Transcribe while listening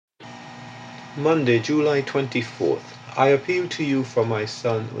Monday, July 24th. I appeal to you for my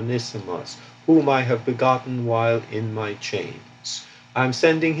son Onesimus, whom I have begotten while in my chains. I am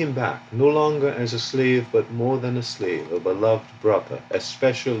sending him back, no longer as a slave, but more than a slave, a beloved brother,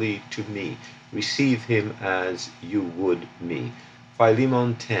 especially to me. Receive him as you would me.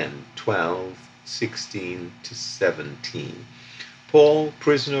 Philemon 10:12-16-17. Paul,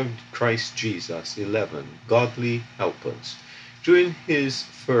 prisoner of Christ Jesus. 11. Godly helpers. During his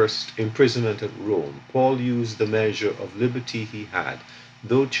first imprisonment at Rome, Paul used the measure of liberty he had,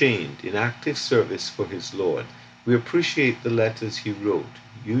 though chained, in active service for his Lord. We appreciate the letters he wrote,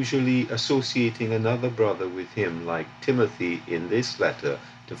 usually associating another brother with him, like Timothy in this letter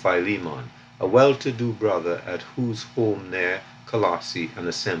to Philemon, a well-to-do brother at whose home near Colossae an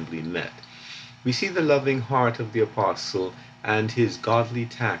assembly met. We see the loving heart of the apostle and his godly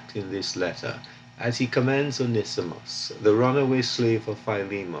tact in this letter, as he commends Onesimus, the runaway slave of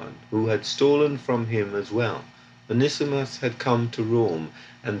Philemon, who had stolen from him as well. Onesimus had come to Rome,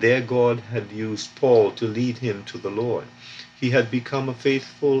 and there God had used Paul to lead him to the Lord. He had become a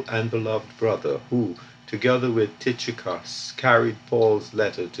faithful and beloved brother who, together with Tychicus, carried Paul's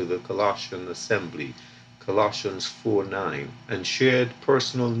letter to the Colossian assembly, Colossians 4:9, and shared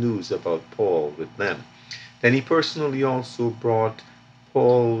personal news about Paul with them. Then he personally also brought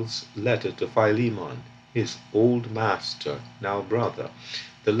Paul's letter to Philemon, his old master, now brother.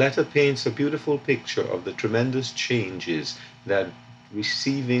 The letter paints a beautiful picture of the tremendous changes that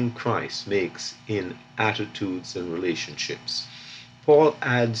receiving Christ makes in attitudes and relationships. Paul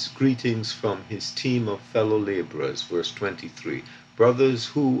adds greetings from his team of fellow laborers, verse 23, brothers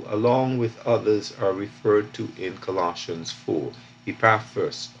who, along with others, are referred to in Colossians 4.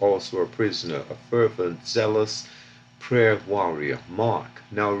 Epaphras, also a prisoner, a fervent, zealous prayer warrior. Mark,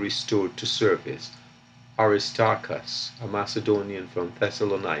 now restored to service. Aristarchus, a Macedonian from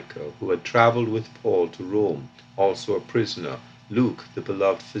Thessalonica, who had traveled with Paul to Rome, also a prisoner. Luke, the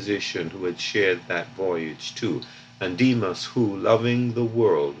beloved physician who had shared that voyage too, and Demas, who, loving the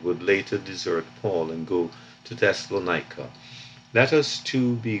world, would later desert Paul and go to Thessalonica. Let us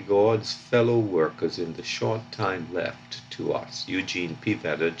too be God's fellow workers in the short time left to us. Eugene P.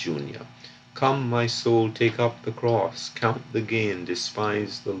 Vedder, Jr. Come, my soul, take up the cross, count the gain,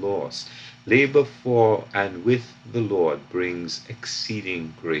 despise the loss. Labor for and with the Lord brings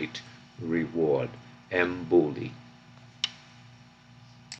exceeding great reward. M. Bowley.